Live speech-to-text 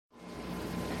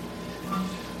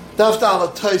Davta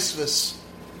ala Tosfos.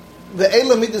 The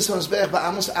Eila Midas Mizbeach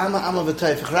ba'Amos Ama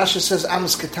v'Tefach. Rashi says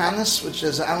Amos Ketanis, which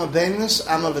is Ama Beinus,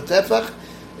 Ama v'Tefach,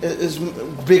 is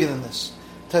bigger than this.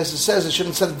 Tosfos says it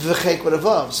shouldn't say v'chek with a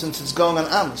vav, since it's going on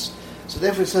Amos. So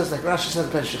therefore it says, like Rashi says,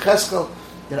 Pesach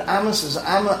that Amos is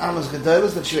Amos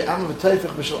Gedolos, that should be Ama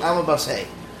v'Tefach, b'shel Ama bas Hey.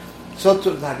 So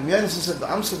to the Hagim Yonis said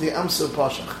the Amos of the Amos of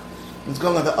Pashach. It's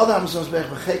going on the other Amos Mizbeach,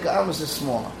 v'chek Amos is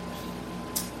smaller.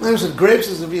 Then said grapes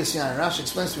is the Vias Yain. Rashi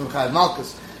explains to me Chayav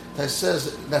Malkus. That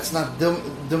says that's not dum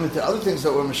to other things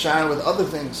that were mashar with other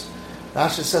things.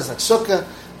 Rashi says like sukkah,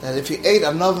 that if you ate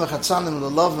anav mechatzanim the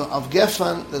love of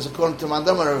gefen, there's according to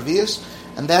Mandam or Ravias,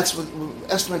 and that's what we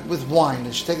estimate with wine.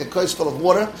 You should take a kos full of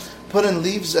water, put in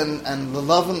leaves and the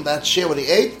lovin, that share what he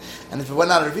ate, and if it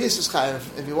went out of Ravias, it's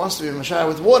chayav. If he wants to be mashar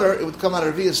with water, it would come out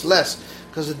of Ravias less,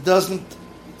 because it doesn't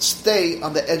stay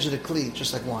on the edge of the kli,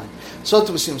 just like wine. So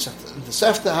to see the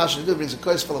sefta, how should do? Brings a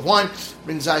kos full of wine,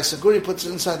 brings zayis saguri, puts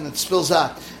it inside, and it spills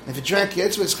out. And if you drank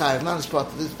it, it's chayav, not as part.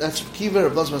 That's kiva.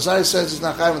 Rabbi Mazari says it's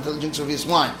not chayav until it drinks Ravias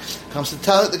wine. Comes to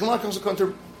tell it. The Gemara comes to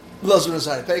counter Rabbi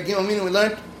Mazari. Pei Gimel meaning we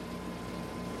learned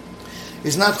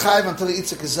he's not chayav until he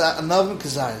eats a anavim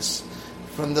kazayis.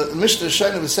 From the Mishnah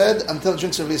Shana we said until it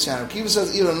drinks Ravias wine. Kiva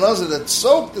says even a nazir that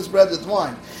soaked his bread with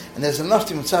wine, and there's enough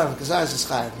to mitzvah kazayis is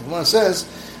chayav. The Gemara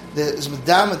says there is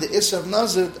medama the issa of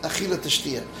nazir achila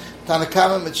tashtia.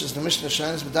 Tanakama, which is the Mishnah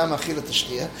Shana, is medama achila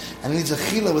tashtia, and it needs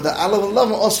achila with the alav and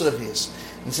love also of his.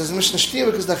 And it says the Mishnah shtia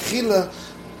because the achila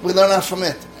we learn out from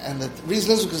it, and the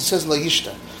reason is because it says la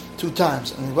yishta 2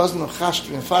 times, and it wasn't a chash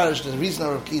to be farish. The reason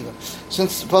of Kiva,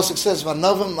 since the pasuk says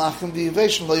vanavim machim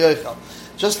v'yivation lo yoichal.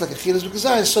 Just like achila is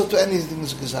gazayis, so to anything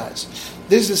is gazayis.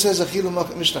 This it says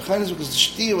achila mishnah chayin is because the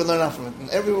shtia we learn out from it, and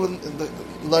everyone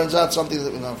learns out something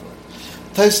that we learn from it.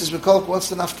 Tosfos B'Kolk, what's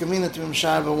the nafkamina to be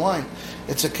mishayv a wine?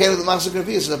 It's a kele the machzor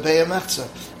gravia, it's a beya mechza.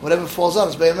 Whatever falls out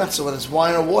is beya mechza, whether it's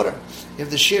wine or water. If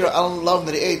the shir love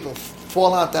that he ate will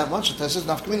fall out that much, Tosfos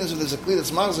nafkamina is if there's a kli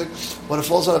that's machzor, when it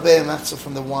falls out a beya mechza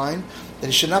from the wine, that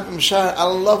he should not be mishayv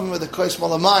love with a kois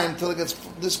malamayim until this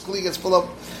kli gets full up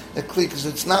the kli, because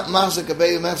it's not machzor a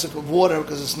beya mechza of water,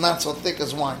 because it's not so thick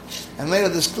as wine. And later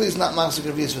this kli is not machzor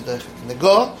gravia v'deichik. And the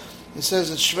go. It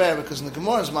says it's shver because in the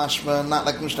Gemara is mashma, not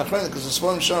like Mishnah Chrein, because the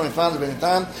Sforim Shalom we found in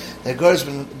time the Gemara has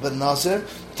been nazir.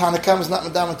 Tanakam is not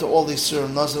medama to all these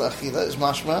surim. Nazir achila is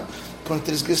mashma. According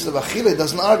to this Gisla of achila, he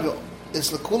doesn't argue. It's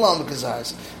the kula on the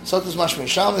gazais. So it is mashma.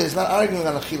 Shalom is not arguing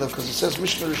on achila because it says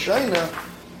Mishnah Rishayna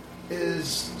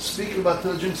is speaking about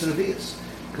till drinks revius.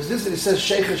 Because this it says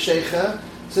sheikha it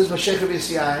says sheikha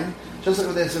v'yayin, just like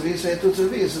when there's revius, say two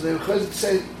revius. So they were to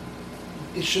say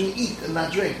you shouldn't eat and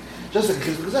not drink. Just like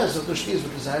Chizuk Gazayis, so to Shti is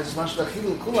Gazayis, it's much like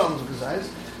Chilul Kulam is Gazayis.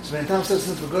 So when Tam says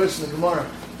since the Goris in the Gemara,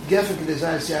 Gefen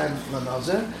Gazayis Yain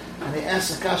Lanazer, and he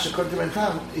asks Akasha according to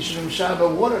Tam, he should be shy by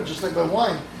water, just like by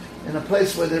wine. In a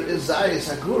place where there is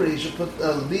Zayis, Aguri, he should put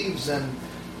leaves, and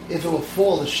if it will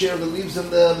fall, the share of the leaves and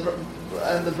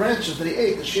the branches that he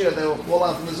ate, the share that will fall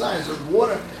out from the Zayis, or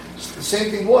water, the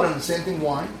same thing water, and the same thing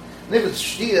wine. And if it's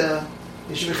Shtia,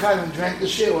 he should be chayv and drank the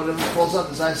share, whatever falls out,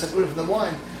 the Zayis Aguri from the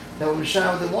wine. That would be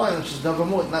shy with the wine, which is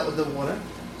davamut, not with the water.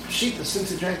 Shita,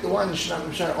 since he drank the wine, he should not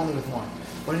be shy only with wine.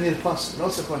 When you need a pasuk, and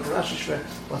also according to Rashi shver,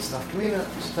 what's the nafkamina?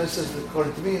 So Tosfos says that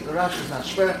according to me, the Rashi is not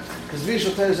shver, because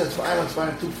Vishal tells us that for islands by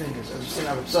 2 fingers, as we see in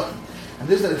Arab Psachim. And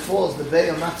this that it falls, the bay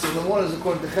of Matzah in the water is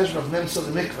according to Cheshbon of Nemsa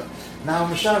the mikveh. Now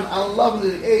Mishan, Allah love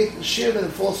that he ate, the share that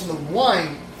it falls from the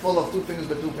wine, fall off 2 fingers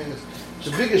by 2 fingers. It's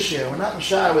a bigger share. We're not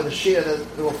Mishai with the share that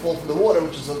it will fall from the water,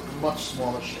 which is a much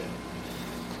smaller share.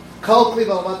 Kol kli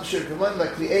b'alamat shir k'moin,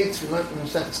 like kli eitz, we learned from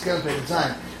Moshe Tzkelem Pei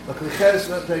Design. But kli cheres,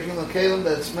 we learned Pei Gimel Kalim,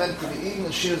 that it's meant to be eaten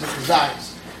the shears of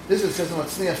kazayis. This is says in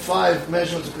Matzniah 5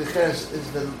 measurements of kli cheres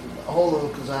is the whole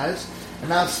of kazayis. And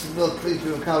now it's the little kli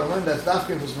through Kal Ramoin, that's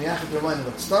dafkin was miyachet Ramoin,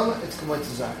 but stomach, it's k'moin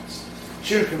kazayis.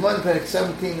 Shir k'moin, Pei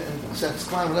 17, and Moshe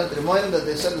Tzkelem, we learned the Ramoin, that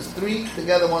they said there's 3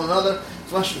 together one another.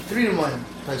 It's much for 3 Ramoin.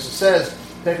 It says,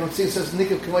 Pei K'moin says,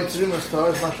 Nikib k'moin tzrim as Torah,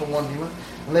 it's much for 1 Ramoin.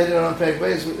 And later on, Perek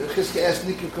Beis, Chizkiah asked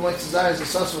Nikib K'moy Tzazayis, the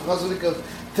Sasur Chazulik,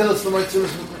 till it's L'moy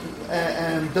Tzurim,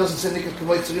 and doesn't say Nikib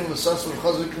K'moy Tzurim, the Sasur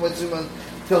Chazulik K'moy Tzurim,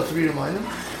 until 3 remind him.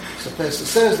 So Pesach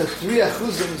says that 3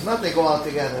 Achuzim is not they go out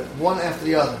together, one after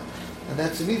the other. And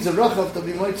that it needs a Rachav to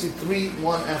be Moitzi 3,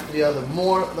 one after the other,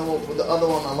 more than the other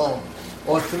one alone.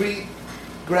 Or 3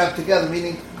 grabbed together,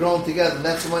 meaning grown together.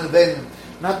 That's the one of Beinim.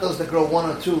 Not those that grow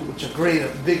 1 or 2, which are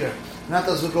greater, bigger. Not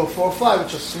those that grow 4 or 5,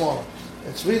 which are smaller.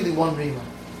 It's really 1 rima.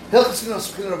 Hilchasina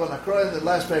Sukina Rabban Akroy, the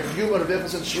last paragraph, Yuma, Rabbi Yefes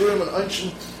said, Shiurim and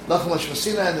Unshin, Lachem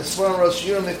Hashmasina, and the Svarim wrote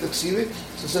Shiurim Nektaksivi.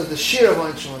 So it says the Shir of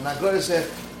Unshin, and Nagor is there,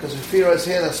 because if fear is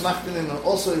here, that's Machtinim, and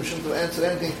also you shouldn't have answered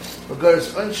anything, Nagor is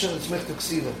Unshin, it's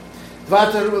Nektaksivi.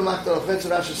 Dvarta Ruba Makdal Chaytz,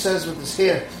 Rashi says with his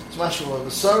hair, it's mashal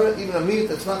Basara, even a meat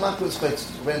that's not Makdal is Chaytz.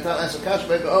 When the time answer Kash,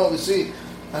 we see,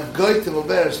 and Goytim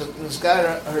Ober, so this guy,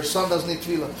 her son doesn't need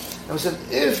Tefillah. And we said,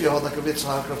 if you hold like a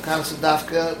Bitzhak, or Kansa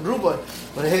Dafka Ruba,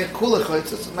 but the hair Kula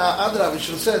Chaytz, now Adra, we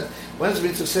should have said, when it's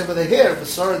Bitzhak said by the hair,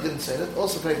 Basara didn't say that.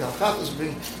 Also, Peg Al-Chat is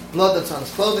bring blood that's on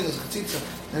his clothing is Chatzitza,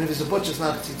 and if he's a butcher, it's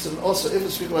not Chatzitza. And also, if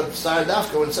it's speaking about Sarah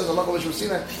Dafka, when it says Allah Kavash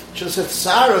Vasina, should have said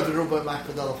Sarah the Ruba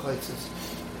Makdal Chaytz.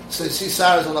 So you see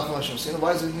Sarah's Allah Kavash Vasina.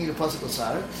 Why does it need a pasuk of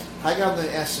Sarah?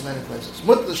 Haggadah asks in many places.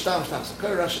 Mut the Shtam Shtam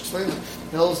Sakar, Rashi explains,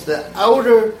 he holds the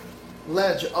outer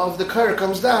ledge of the Kar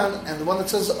comes down, and the one that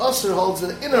says Asr holds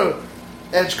the inner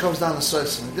edge comes down the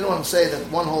Soisim. He didn't want to say that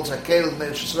one holds Hakel with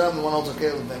Meir Shesram and one holds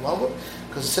Hakel with Meir Malvur,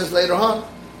 because it says later on,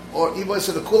 or Iboy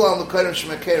said the Kula on the Kar and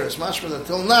Shemekeres. Mashma that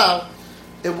till now,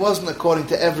 it wasn't according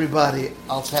to everybody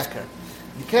Al Teker.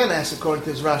 You can't ask according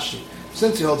to his Rashi.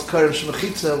 Since he holds Kar and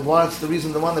Shemechitza, what's the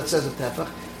reason the one that says a Tefach?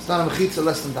 It's not a Mechitza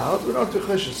less than Dalet. We don't do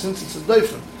Chesed. Since it's a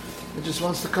Doifen, it just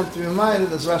wants to come to your mind,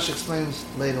 and as Rashi explains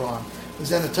later on.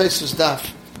 Then the Tosfos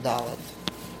Daf Dalet.